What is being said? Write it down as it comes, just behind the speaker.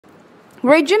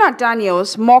Regina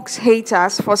Daniels mocks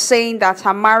haters for saying that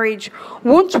her marriage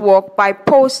won't work by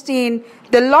posting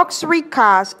the luxury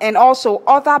cars and also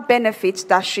other benefits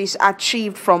that she's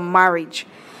achieved from marriage.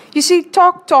 You see,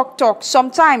 talk.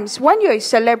 Sometimes when you're a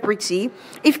celebrity,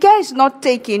 if care is not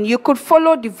taken, you could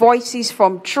follow the voices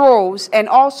from trolls and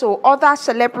also other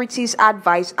celebrities'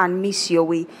 advice and miss your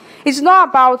way. It's not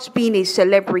about being a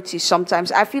celebrity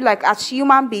sometimes. I feel like as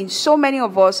human beings, so many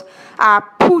of us are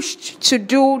pushed to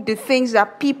do the things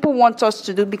that people want us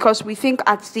to do because we think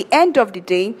at the end of the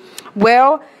day,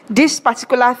 well, this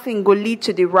particular thing will lead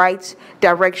to the right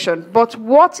direction. But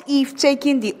what if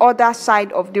taking the other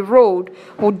side of the road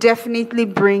will definitely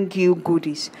bring you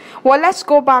goodies? Well, let's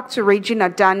go back to Regina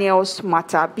Daniels'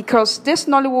 matter, because this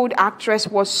Nollywood actress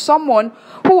was someone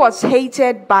who was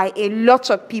hated by a lot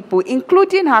of people,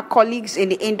 including her colleagues in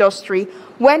the industry,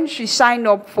 when she signed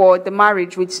up for the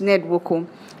marriage with Ned Nwoko.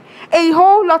 A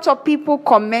whole lot of people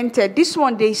commented. This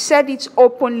one, they said it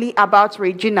openly about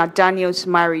Regina Daniels'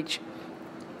 marriage.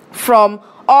 From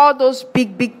all those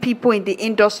big people in the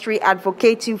industry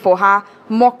advocating for her,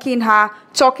 mocking her,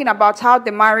 talking about how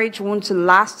the marriage won't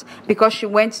last because she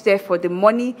went there for the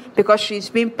money, because she's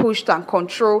been pushed and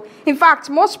controlled. In fact,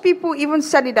 most people even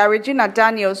said it that Regina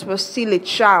Daniels was still a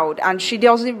child and she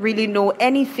doesn't really know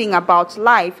anything about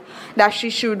life, that she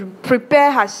should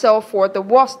prepare herself for the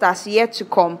worst that's yet to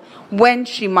come when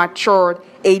she matured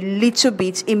a little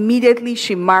bit. Immediately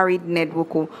she married Ned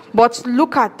Nwoko. But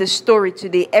look at the story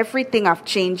today. Everything have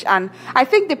changed, and I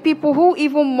think the people who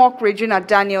even mock Regina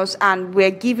Daniels and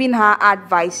were giving her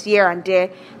advice here and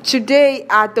there today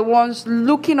are the ones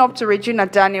looking up to Regina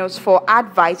Daniels for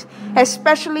advice,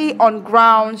 especially on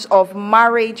grounds of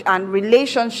marriage and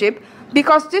relationship,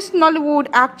 because this Nollywood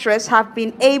actress have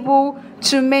been able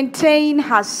to maintain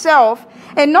herself,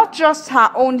 and not just her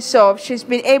own self, she's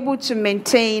been able to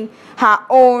maintain her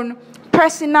own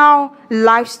personal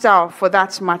lifestyle for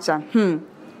that matter.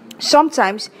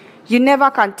 Sometimes you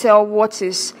never can tell what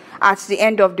is at the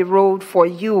end of the road for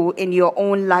you in your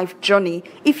own life journey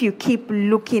if you keep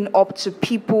looking up to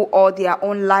people or their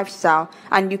own lifestyle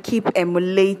and you keep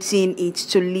emulating it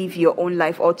to live your own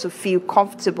life or to feel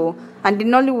comfortable. And the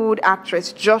Nollywood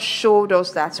actress just showed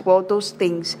us that, well, those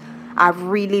things are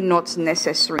really not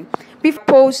necessary. Before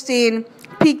posting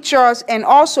pictures and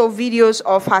also videos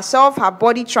of herself, her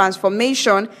body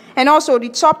transformation, and also the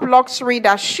top luxury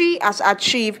that she has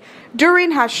achieved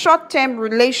during her short-term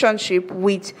relationship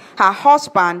with her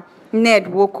husband, Ned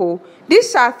Nwoko.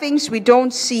 These are things we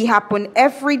don't see happen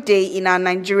every day in our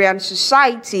Nigerian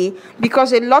society,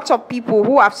 because a lot of people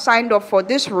who have signed up for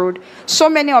this road, so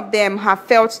many of them have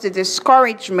felt the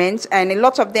discouragement, and a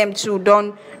lot of them too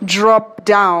don't drop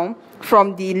down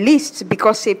from the list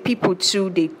because say people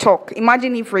too they talk.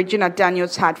 Imagine if Regina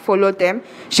Daniels had followed them,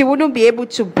 she wouldn't be able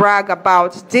to brag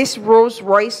about this Rolls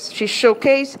Royce. She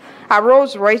showcased her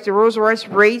Rolls Royce, the Rolls Royce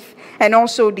Wraith, and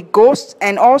also the Ghost,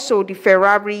 and also the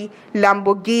Ferrari,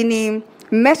 Lamborghini,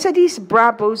 Mercedes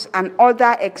Brabos, and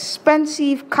other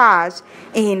expensive cars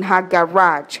in her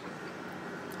garage.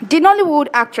 The Nollywood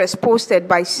actress posted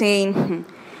by saying,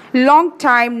 long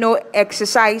time no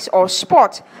exercise or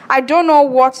sport. I don't know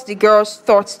what the girls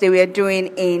thought they were doing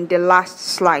in the last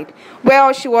slide.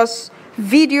 Well, she was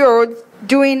videoed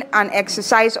doing an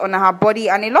exercise on her body,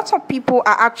 and a lot of people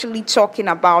are actually talking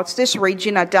about this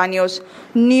Regina Daniels'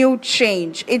 new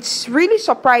change. It's really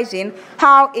surprising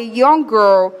how a young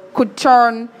girl could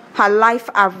turn her life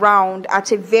around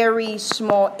at a very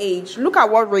small age. Look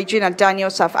at what Regina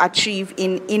Daniels have achieved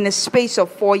in a space of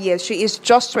 4 years. She is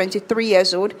just 23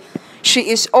 years old.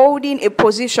 She is holding a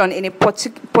position in a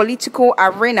political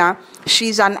arena.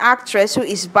 She's an actress who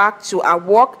is back to her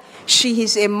work. She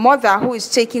is a mother who is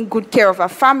taking good care of her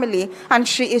family, and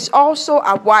she is also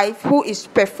a wife who is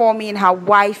performing her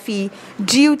wifey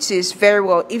duties very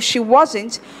well. If she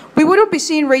wasn't, we wouldn't be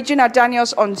seeing Regina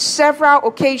Daniels on several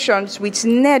occasions with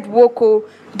Ned Nwoko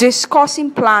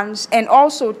discussing plans and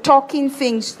also talking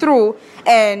things through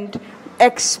and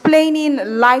explaining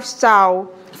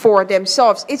lifestyle for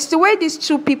themselves. It's the way these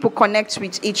two people connect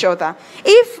with each other.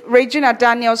 If Regina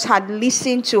Daniels had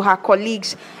listened to her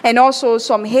colleagues and also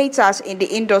some haters in the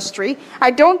industry, I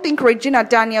don't think Regina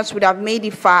Daniels would have made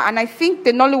it far. And I think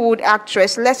the Nollywood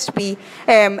actress, let's be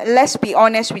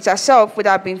honest with herself, would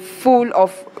have been full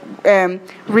of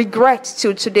regret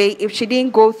till today if she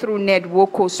didn't go through Ned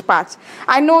Nwoko's path.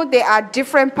 I know there are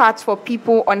different paths for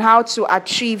people on how to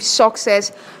achieve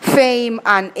success, fame,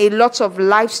 and a lot of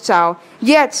lifestyle.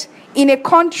 Yet, in a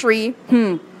country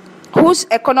whose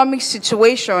economic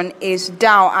situation is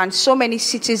down and so many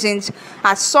citizens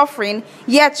are suffering,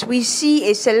 yet we see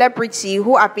a celebrity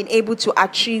who have been able to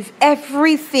achieve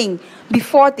everything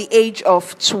before the age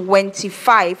of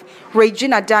 25.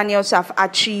 Regina Daniels have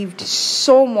achieved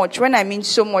so much. When I mean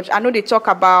so much, I know they talk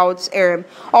about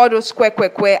all those square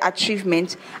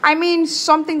achievements. I mean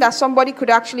something that somebody could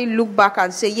actually look back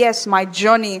and say, yes, my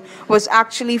journey was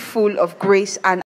actually full of grace and